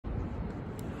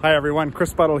Hi everyone,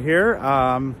 Buddle here.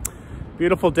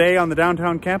 Beautiful day on the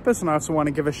downtown campus, and I also want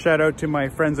to give a shout out to my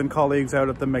friends and colleagues out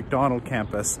at the McDonald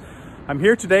campus. I'm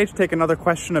here today to take another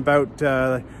question about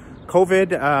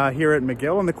COVID here at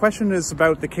McGill, and the question is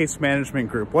about the case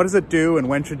management group. What does it do and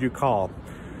when should you call?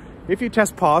 If you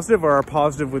test positive or are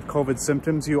positive with COVID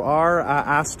symptoms, you are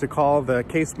asked to call the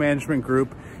case management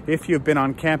group if you've been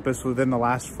on campus within the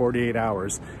last 48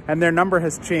 hours. And their number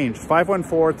has changed,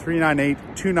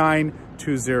 514-398-2920.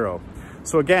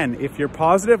 So again, if you're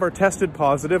positive or tested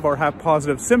positive or have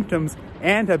positive symptoms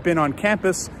and have been on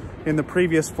campus in the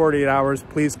previous 48 hours,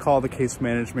 please call the case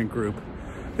management group.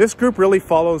 This group really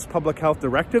follows public health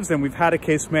directives, and we've had a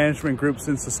case management group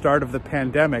since the start of the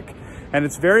pandemic. And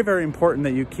it's very, very important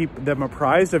that you keep them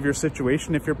apprised of your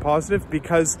situation if you're positive,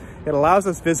 because it allows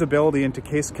us visibility into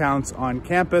case counts on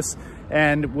campus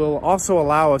and will also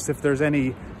allow us, if there's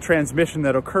any transmission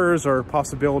that occurs or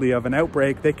possibility of an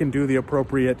outbreak, they can do the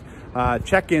appropriate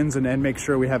check-ins and make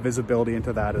sure we have visibility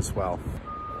into that as well.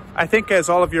 I think, as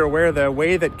all of you are aware, the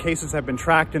way that cases have been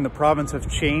tracked in the province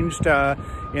have changed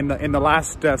in the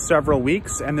last several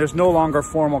weeks, and there's no longer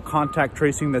formal contact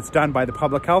tracing that's done by the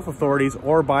public health authorities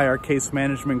or by our case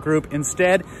management group.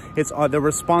 Instead, it's the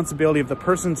responsibility of the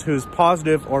person who's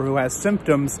positive or who has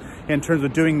symptoms in terms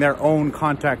of doing their own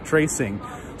contact tracing.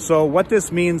 So what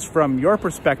this means from your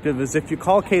perspective is, if you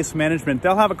call case management,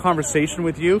 they'll have a conversation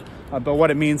with you about what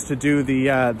it means to do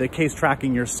the case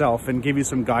tracking yourself and give you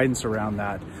some guidance around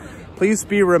that. Please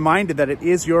be reminded that it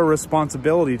is your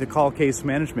responsibility to call case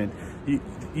management.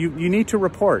 You need to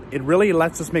report. It really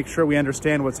lets us make sure we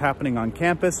understand what's happening on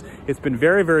campus. It's been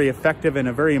very, very effective and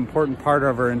a very important part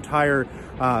of our entire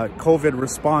COVID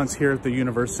response here at the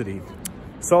university.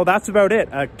 So that's about it.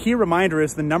 A key reminder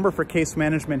is the number for case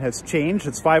management has changed.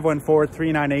 It's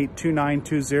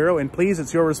 514-398-2920. And please,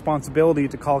 it's your responsibility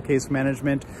to call case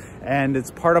management, and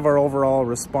it's part of our overall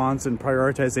response and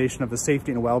prioritization of the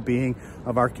safety and well-being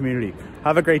of our community.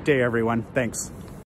 Have a great day, everyone. Thanks.